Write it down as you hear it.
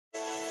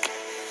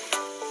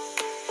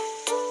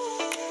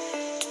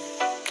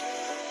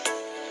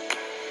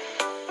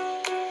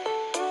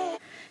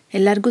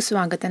ಎಲ್ಲರಿಗೂ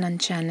ಸ್ವಾಗತ ನನ್ನ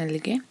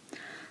ಚಾನಲ್ಗೆ.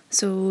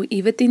 ಸೊ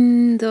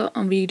ಇವತ್ತಿನ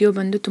ವಿಡಿಯೋ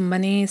ಬಂದು ತುಂಬಾ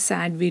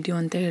ಸ್ಯಾಡ್ ವಿಡಿಯೋ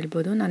ಅಂತ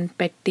ಹೇಳ್ಬೋದು. ನನ್ನ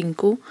ಪೆಟ್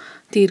ಟಿಂಕು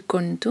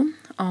ತೀರ್ಕೊಂತು.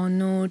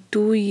 ಅವನು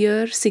 2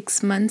 years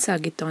 6 months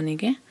ಆಗಿತ್ತು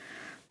ಅವನಿಗೆ.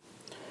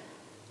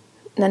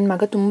 ನನ್ನ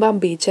ಮಗ ತುಂಬ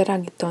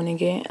ಬೇಜಾರಾಗಿತ್ತು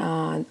ಅವನಿಗೆ.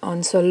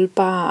 ಅವ್ನು ಸ್ವಲ್ಪ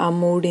ಆ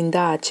ಮೂಡಿಂದ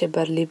ಆಚೆ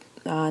ಬರಲಿ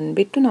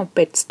ಅಂದ್ಬಿಟ್ಟು ನಾವು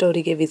ಪೆಟ್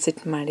ಸ್ಟೋರಿಗೆ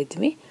ವಿಸಿಟ್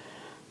ಮಾಡಿದ್ವಿ.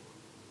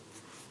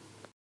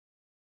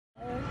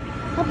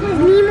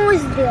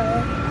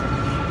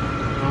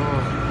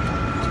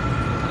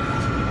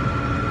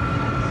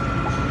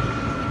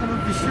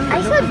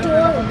 I saw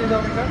Dory.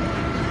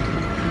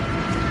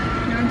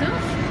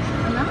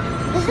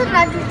 This is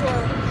not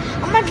Dory.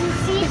 Amma, you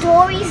see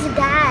Dory's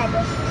dad.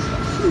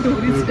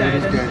 Dory's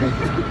dad.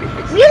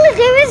 Really,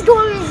 there is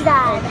Dory's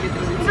dad.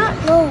 You don't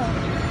know.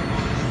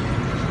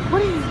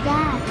 What is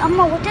that?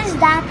 Amma, what is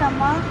that,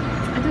 Amma?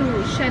 I don't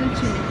know, shell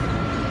chili.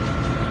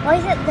 Why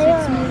is it there?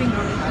 It's moving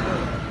on.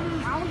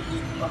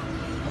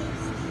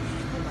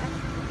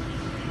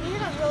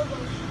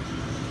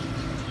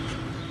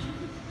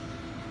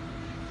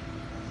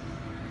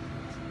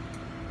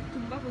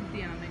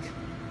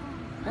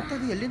 ಮತ್ತೆ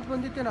ಅದು ಎಲ್ಲಿಂದ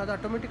ಬಂದಿತ್ತೇನೋ ಅದು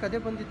automatic ಅದೇ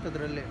ಬಂದಿತ್ತು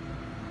ಅದರಲ್ಲಿ.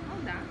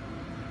 ಹೌದಾ?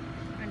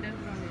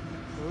 Underground ಇದೆ.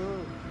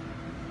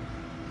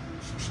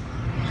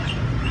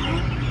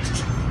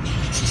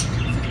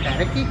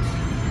 Parakeet?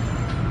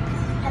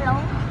 Hello?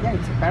 Yeah,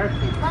 it's a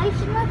parakeet. Why is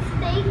she not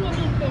saying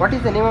anything? What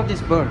is the name of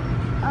this bird?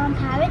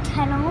 Parrot,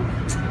 hello?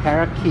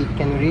 Parakeet.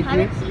 Can you read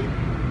it?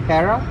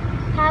 Parakeet?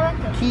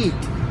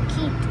 Parakeet.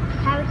 Keet.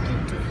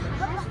 Parakeet.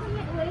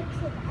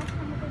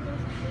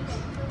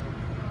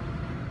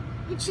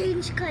 It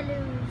changed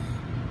colors.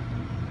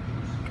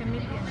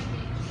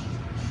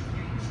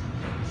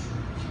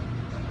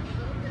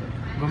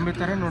 ಗೊಂಬೆ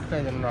ತರ ನೋಡ್ತಾ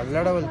ಇದ್ದಾನೆ ನಾನು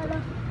ಅಲ್ಲಾಡವಲ್ತು.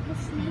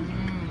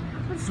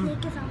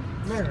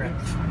 ನೋಡ್ರಿ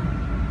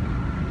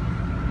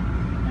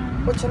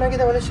ಓ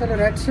ಚೆನ್ನಾಗಿದೆ ಒಳ್ಳೆ ಶಾಲೆ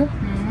rats.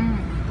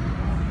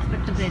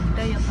 But red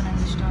Ayyappa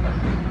ನಂಗೆ ಇಷ್ಟ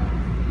ಆಗುತ್ತೆ.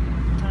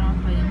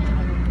 ಭಯಂಕರ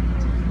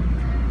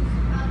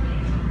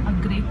ಆ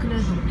grey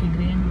colour okay,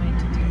 grey and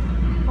white ಇದೆ.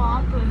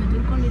 ಪಾಪ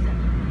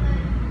ಹೆದರ್ಕೊಂಡಿದ್ದಾನೆ.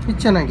 ಇದು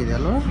ಚೆನ್ನಾಗಿದೆ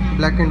ಅಲ್ವಾ,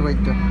 ಬ್ಲ್ಯಾಕ್ ಆ್ಯಂಡ್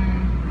ವೈಟ್.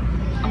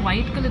 ಆ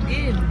ವೈಟ್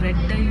ಕಲರ್ಗೆ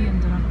ರೆಡ್ ಐ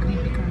ಒಂಥರ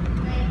ಕ್ರೀಪಿ ಕಾಣುತ್ತೆ.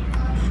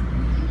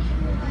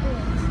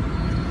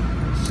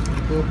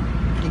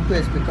 Tiku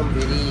has become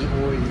very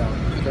old now.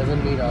 He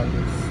doesn't need all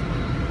this.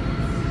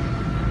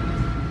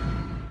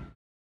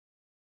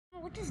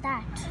 What is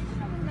that?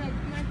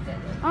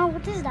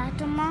 What is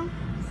that, Amma?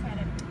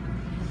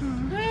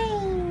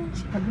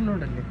 ಅದು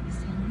ನೋಡಲ್ಲಿ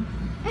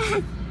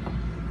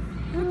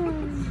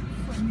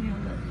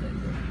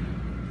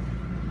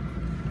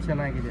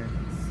ಚೆನ್ನಾಗಿದೆ.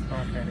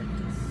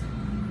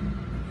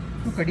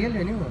 ನೀವು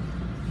ಕಡಿಯಲ್ಲೇ ನೀವು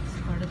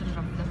ಕಡಿದ್ರೆ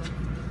ರಕ್ತ ಬರುತ್ತೆ.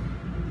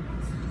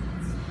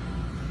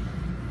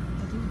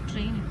 ಅದು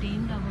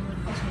ಟೇಮ್ಡ್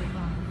ಆಗೋವರೆಗೂ ಸ್ವಲ್ಪ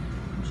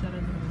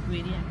ಹುಷಾರಾಗಿ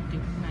ವೆರಿ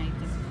ಆ್ಯಕ್ಟಿವ್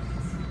ನಾಯಿಗಳು.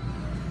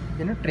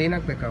 ಏನೋ train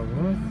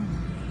ಆಗಬೇಕಾವು.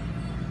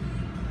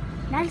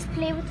 Let's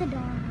play with the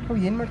dog. ಅವು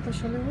ಏನು ಮಾಡ್ತಾವೆ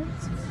ಶಾಲೆ?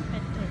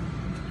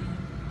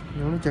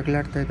 ಇವನು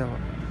ಜಗಳಾಡ್ತಾ ಇದ್ದಾವ.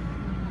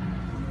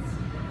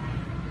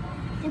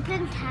 They're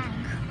playing tag.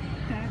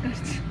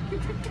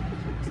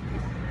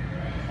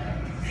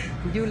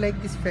 Do you like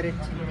this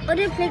ferret? Or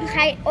they're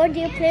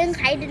playing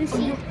hide and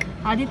seek.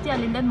 Aditya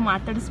ಅಲ್ಲಿಂದ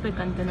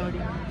ಮಾತಾಡಿಸ್ಬೇಕಂತ ನೋಡಿ,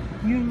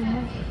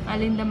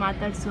 ಅಲ್ಲಿಂದ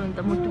ಮಾತಾಡಿಸು ಅಂತ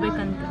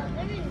ಮುಟ್ಬೇಕಂತ.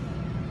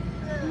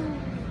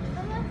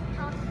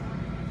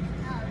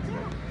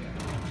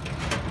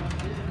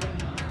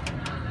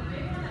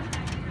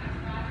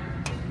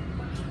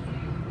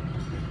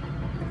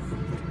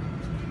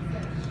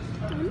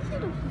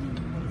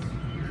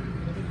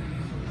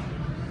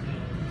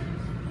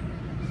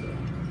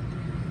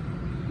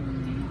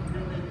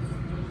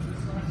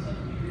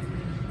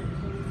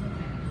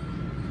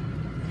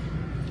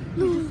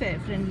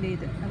 ಫ್ರೆಂಡ್ಲಿ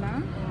ಇದೆ ಅಲ್ಲ.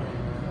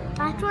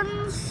 That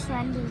one's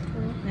friendly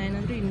too.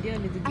 ನಾನಂದ್ರೆ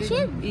ಇಂಡಿಯಾದಲ್ಲಿ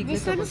Actually,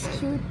 this one is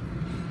cute.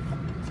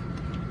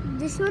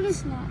 This one is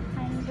not.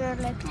 And they're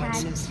like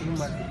tag.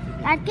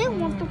 That game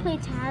wants to play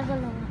tag a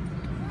lot.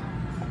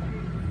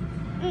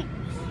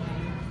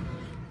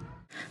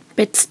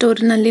 Pet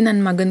ಸ್ಟೋರ್ನಲ್ಲಿ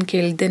ನನ್ನ ಮಗನ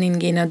ಕೇಳಿದೆ,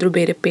 ನಿನಗೆ ಏನಾದರೂ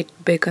ಬೇರೆ ಪೆಟ್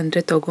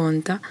ಬೇಕಂದರೆ ತಗೋ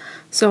ಅಂತ.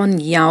 ಸೊ ಅವ್ನು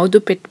ಯಾವುದು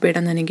ಪೆಟ್ ಬೇಡ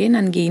ನನಗೆ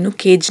ಏನು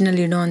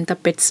ಕೇಜ್ನಲ್ಲಿ ಇಡೋ ಅಂಥ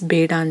ಪೆಟ್ಸ್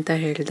ಬೇಡ ಅಂತ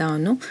ಹೇಳ್ದ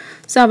ಅವನು.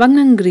 ಸೊ ಅವಾಗ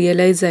ನಂಗೆ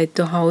ರಿಯಲೈಸ್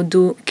ಆಯಿತು,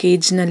 ಹೌದು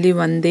ಕೇಜ್ನಲ್ಲಿ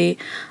ಒಂದೇ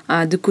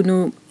ಅದಕ್ಕೂ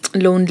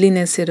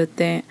ಲೋನ್ಲಿನೆಸ್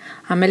ಇರುತ್ತೆ.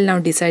 ಆಮೇಲೆ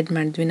ನಾವು ಡಿಸೈಡ್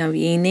ಮಾಡಿದ್ವಿ, ನಾವು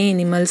ಏನೇ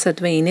ಎನಿಮಲ್ಸ್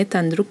ಅಥವಾ ಏನೇ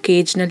ತಂದರೂ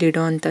ಕೇಜ್ನಲ್ಲಿ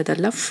ಇಡೋ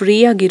ಅಂಥದ್ದಲ್ಲ,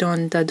 ಫ್ರೀಯಾಗಿರೋ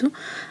ಅಂಥದ್ದು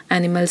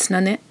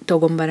ಆ್ಯನಿಮಲ್ಸ್ನೇ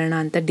ತೊಗೊಂಬರೋಣ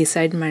ಅಂತ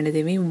ಡಿಸೈಡ್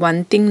ಮಾಡಿದ್ದೀವಿ.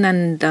 ಒನ್ ಥಿಂಗ್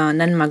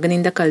ನನ್ನ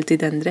ಮಗನಿಂದ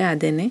ಕಲ್ತಿದ್ದಂದರೆ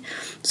ಅದೇ,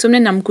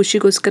 ಸುಮ್ಮನೆ ನಮ್ಮ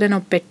ಖುಷಿಗೋಸ್ಕರ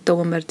ನಾವು ಪೆಟ್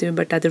ತೊಗೊಂಬರ್ತೀವಿ,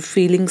 ಬಟ್ ಅದ್ರ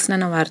ಫೀಲಿಂಗ್ಸ್ನ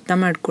ನಾವು ಅರ್ಥ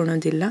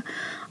ಮಾಡ್ಕೊಳೋದಿಲ್ಲ.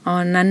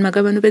 ನನ್ನ ಮಗ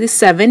ಬಂದು ಬರೀ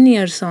 7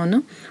 years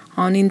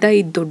ಅವನಿಂದ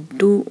ಈ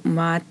ದೊಡ್ಡ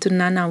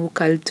ಮಾತನ್ನ ನಾವು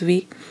ಕಲ್ತ್ವಿ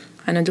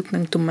ಅನ್ನೋದಕ್ಕೆ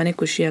ನಂಗೆ ತುಂಬಾ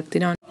ಖುಷಿ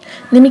ಆಗ್ತಿದೆ.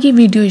 ನಿಮಗೆ ಈ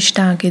ವಿಡಿಯೋ ಇಷ್ಟ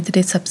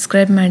ಆಗಿದ್ದರೆ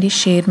ಸಬ್ಸ್ಕ್ರೈಬ್ ಮಾಡಿ,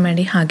 ಶೇರ್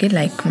ಮಾಡಿ, ಹಾಗೆ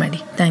ಲೈಕ್ ಮಾಡಿ.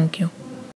 Thank you.